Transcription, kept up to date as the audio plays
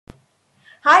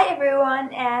Hi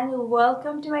everyone and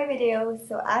welcome to my video.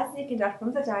 So as you can tell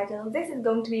from the title, this is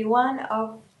going to be one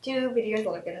of two videos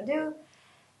that I'm going to do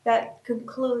that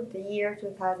conclude the year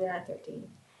 2013.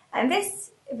 And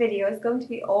this video is going to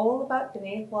be all about the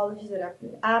nail polishes that I've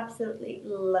been absolutely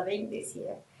loving this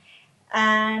year.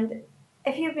 And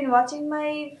if you've been watching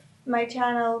my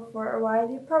channel for a while,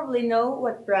 you probably know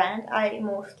what brand I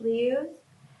mostly use.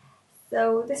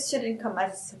 So this shouldn't come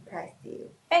as a surprise to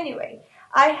you. Anyway,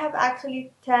 I have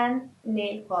actually 10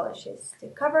 nail polishes to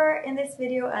cover in this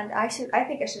video, and I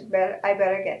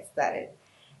better get started.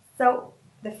 So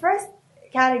the first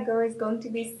category is going to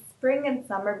be spring and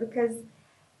summer because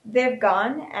they've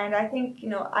gone, and I think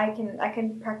I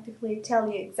can practically tell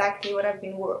you exactly what I've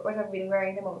been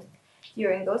wearing the most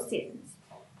during those seasons.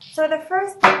 So the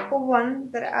first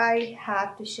one that I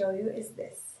have to show you is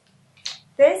this.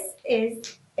 This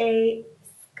is a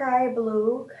sky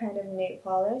blue kind of nail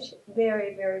polish,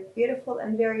 very, very beautiful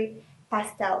and very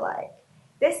pastel-like.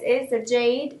 This is the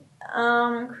Jade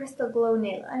Crystal Glow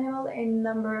Nail Enamel in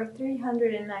number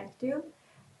 392,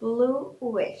 Blue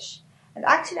Wish. And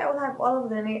actually, I will have all of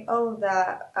the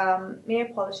nail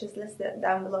polishes listed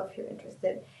down below if you're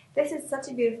interested. This is such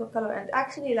a beautiful color and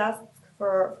actually lasts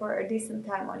for a decent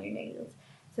time on your nails.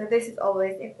 So this is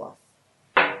always a plus.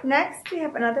 Next, we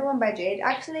have another one by Jade.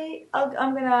 Actually, I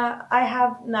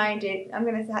have 9 Jade. I'm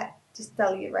gonna just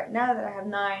tell you right now that I have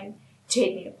 9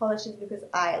 Jade nail polishes because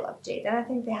I love Jade, and I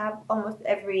think they have almost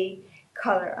every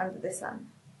color under the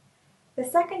sun. The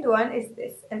second one is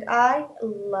this, and I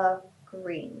love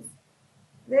greens.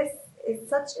 This is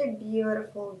such a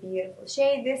beautiful, beautiful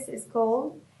shade. This is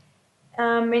called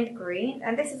mint green,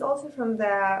 and this is also from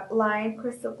the line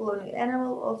Crystal Glow Nail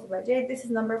Enamel, also by Jade. This is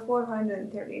number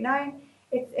 439.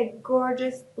 It's a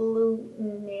gorgeous blue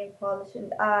nail polish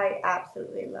and I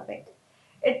absolutely love it.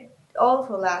 It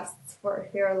also lasts for a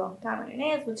very long time on your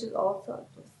nails, which is also a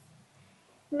plus.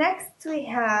 Next we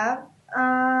have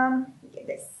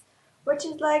this, which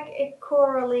is like a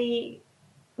corally,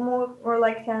 more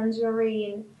like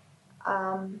tangerine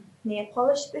nail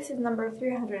polish. This is number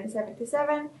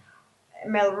 377,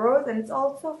 Melrose, and it's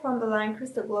also from the line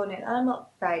Crystal Glow Nail Enamel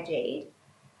by Jade.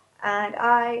 And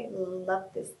I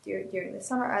love this during the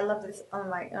summer. I love this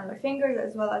on my fingers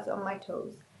as well as on my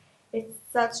toes. It's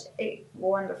such a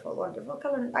wonderful, wonderful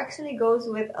color, and actually goes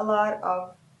with a lot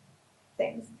of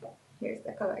things. Here's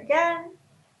the color again.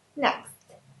 Next,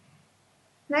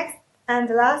 and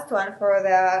the last one for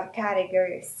the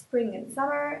category spring and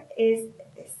summer is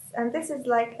this, and this is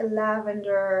like a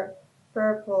lavender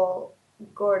purple,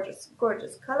 gorgeous,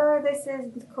 gorgeous color. This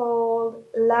is called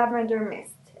Lavender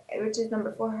Mist, which is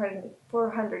number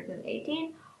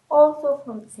 418, also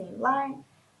from the same line.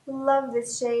 Love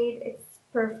this shade. It's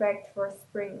perfect for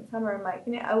spring and summer in my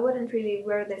opinion. I wouldn't really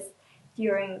wear this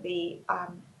during the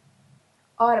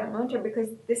autumn and winter because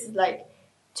this is like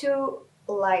too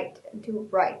light and too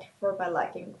bright for my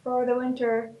liking. For the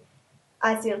winter,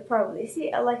 as you'll probably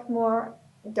see, I like more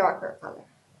darker color.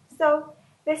 So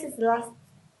this is the last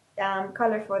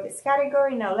color for this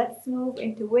category. Now let's move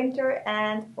into winter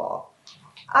and fall.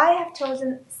 I have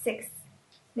chosen 6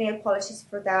 nail polishes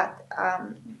for that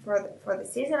for the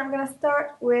season. I'm gonna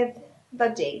start with the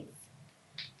Jades.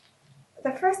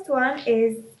 The first one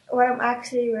is what I'm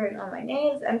actually wearing on my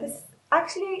nails, and this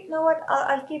actually, you know what?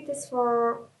 I'll keep this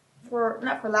for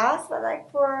not for last, but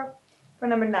like for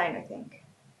number 9, I think.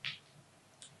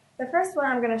 The first one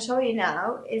I'm gonna show you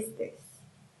now is this,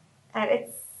 and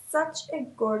it's such a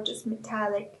gorgeous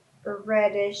metallic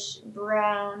reddish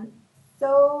brown.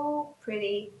 So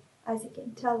pretty. As you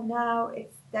can tell now,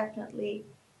 it's definitely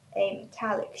a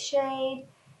metallic shade.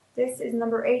 This is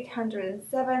number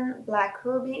 807, Black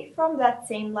Ruby, from that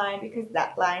same line because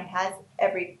that line has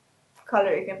every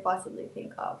color you can possibly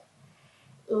think of.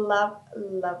 Love,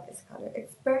 love this color.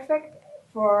 It's perfect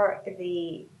for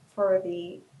the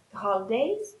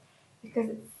holidays because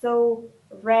it's so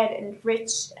red and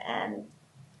rich and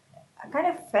kind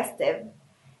of festive,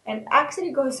 and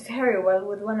actually goes very well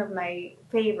with one of my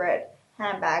favorite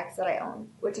handbags that I own,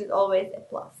 which is always a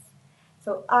plus.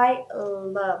 So I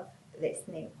love this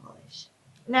nail polish.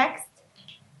 Next,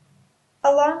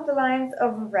 along the lines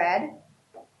of red,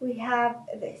 we have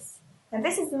this. And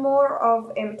this is more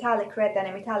of a metallic red than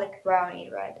a metallic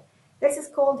brownie red. This is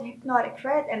called Hypnotic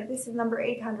Red, and this is number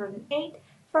 808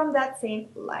 from that same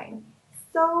line.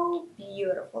 So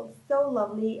beautiful, so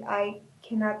lovely. I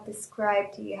cannot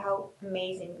describe to you how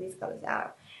amazing these colors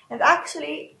are. And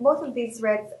actually, both of these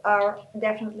reds are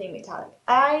definitely metallic.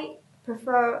 I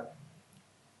prefer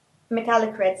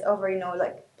metallic reds over,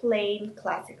 like plain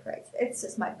classic reds. It's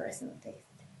just my personal taste.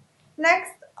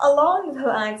 Next, along the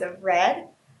lines of red,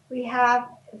 we have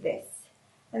this.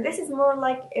 And this is more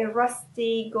like a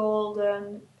rusty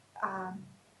golden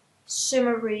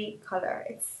shimmery color.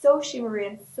 It's so shimmery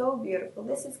and so beautiful.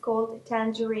 This is called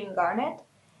Tangerine Garnet.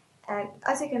 And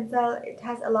as you can tell, it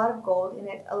has a lot of gold in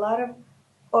it, a lot of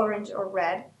orange or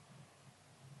red.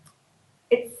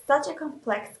 It's such a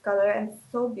complex color and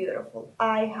so beautiful.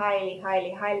 I highly,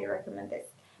 highly, highly recommend this.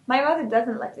 My mother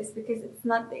doesn't like this because it's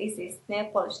not the easiest nail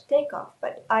polish to take off,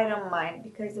 but I don't mind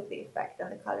because of the effect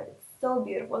and the color. It's so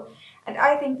beautiful. And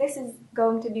I think this is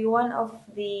going to be one of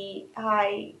the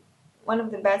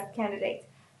best candidates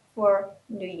for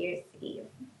New Year's Eve.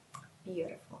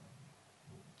 Beautiful.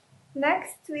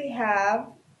 Next we have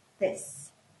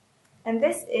this. And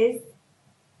this is,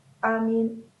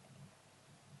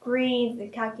 greens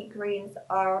and khaki greens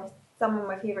are some of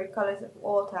my favorite colors of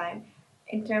all time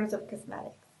in terms of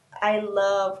cosmetics. I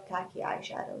love khaki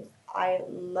eyeshadows. I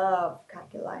love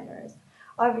khaki liners.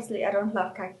 Obviously, I don't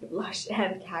love khaki blush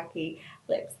and khaki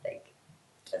lipstick.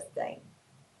 Just saying.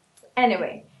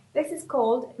 Anyway, this is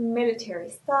called Military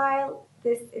Style.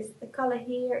 This is the color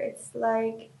here. It's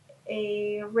like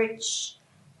a rich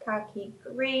khaki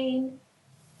green.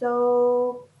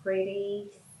 So pretty,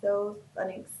 so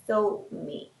stunning, so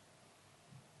me.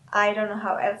 I don't know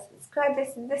how else to describe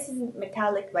this. This isn't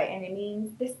metallic by any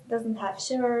means. This doesn't have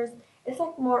shimmers. It's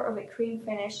like more of a cream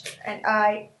finish, and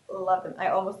I love them. I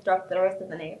almost dropped the rest of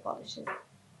the nail polishes.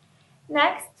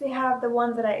 Next, we have the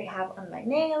one that I have on my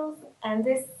nails, and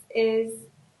this is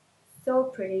so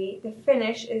pretty. The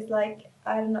finish is like,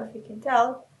 I don't know if you can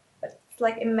tell, but it's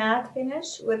like a matte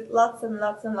finish with lots and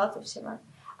lots and lots of shimmer.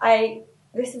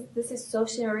 This is so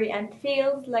shimmery and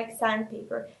feels like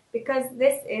sandpaper because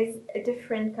this is a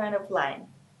different kind of line.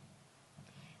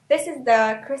 This is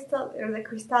the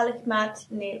Crystallic matte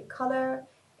nail color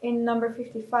in number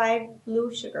 55,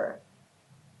 Blue Sugar.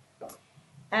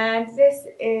 And this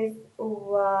is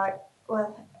what,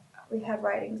 well, we have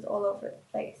writings all over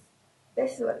the place.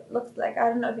 This is what it looks like. I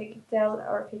don't know if you can tell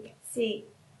or if you can see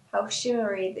how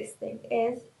shimmery this thing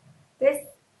is. This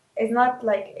is not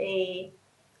like it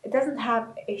doesn't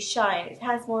have a shine. It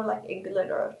has more like a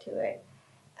glitter to it.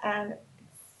 And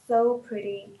it's so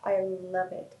pretty. I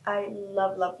love it. I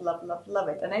love, love, love, love, love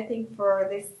it. And I think for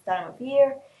this time of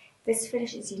year, this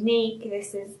finish is unique.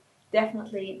 This is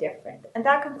definitely different. And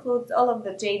that concludes all of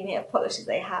the jade nail polishes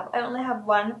I have. I only have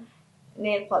one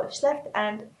nail polish left,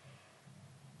 and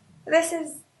this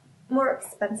is more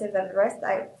expensive than the rest,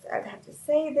 I'd have to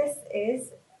say. This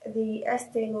is the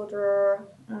Estee Lauder,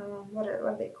 what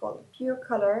are they called? Pure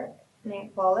Color nail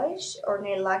polish or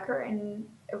nail lacquer in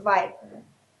Viper.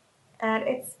 And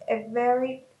it's a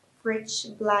very rich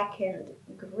blackened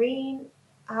green,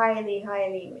 highly,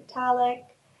 highly metallic,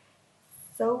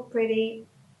 so pretty.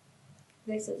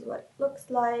 This is what it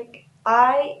looks like.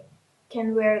 I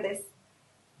can wear this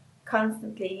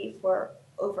constantly for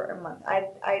over a month.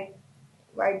 I'd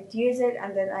use it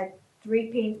and then I'd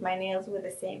repaint my nails with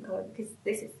the same color because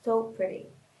this is so pretty.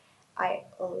 I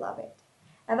love it.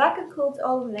 And that concludes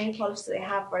all of the nail polishes I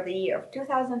have for the year of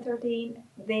 2013.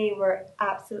 They were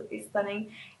absolutely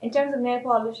stunning. In terms of nail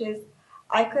polishes,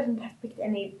 I couldn't have picked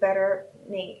any better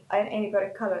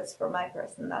colors for my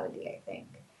personality, I think.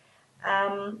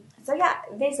 So yeah,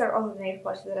 these are all the nail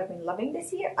polishes that I've been loving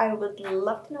this year. I would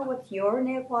love to know what your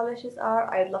nail polishes are.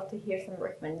 I'd love to hear some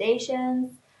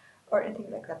recommendations or anything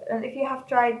like that. And if you have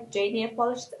tried jade nail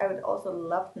polishes, I would also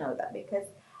love to know that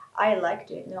because I like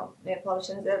jade nail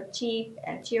polishes. They're cheap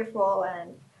and cheerful,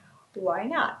 and why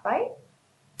not, right?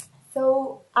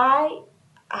 So I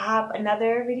have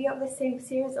another video of the same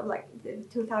series of like the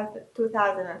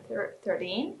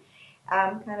 2013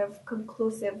 kind of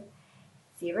conclusive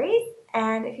series.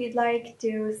 And if you'd like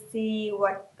to see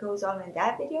what goes on in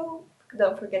that video,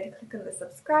 don't forget to click on the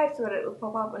subscribe so that it will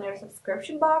pop up on your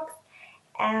subscription box.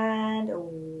 And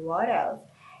what else?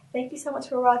 Thank you so much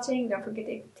for watching. Don't forget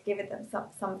to give it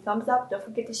some thumbs up. Don't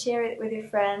forget to share it with your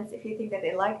friends if you think that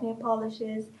they like nail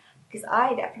polishes, because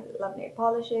I definitely love nail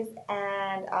polishes.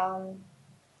 And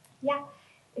yeah,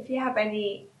 if you have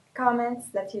any comments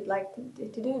that you'd like to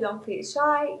do, don't feel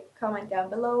shy. Comment down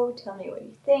below, tell me what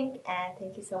you think, and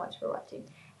thank you so much for watching.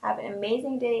 Have an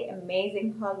amazing day,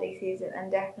 amazing holiday season, and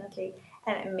definitely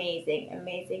an amazing,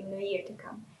 amazing new year to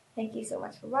come. Thank you so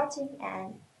much for watching,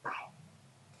 and bye.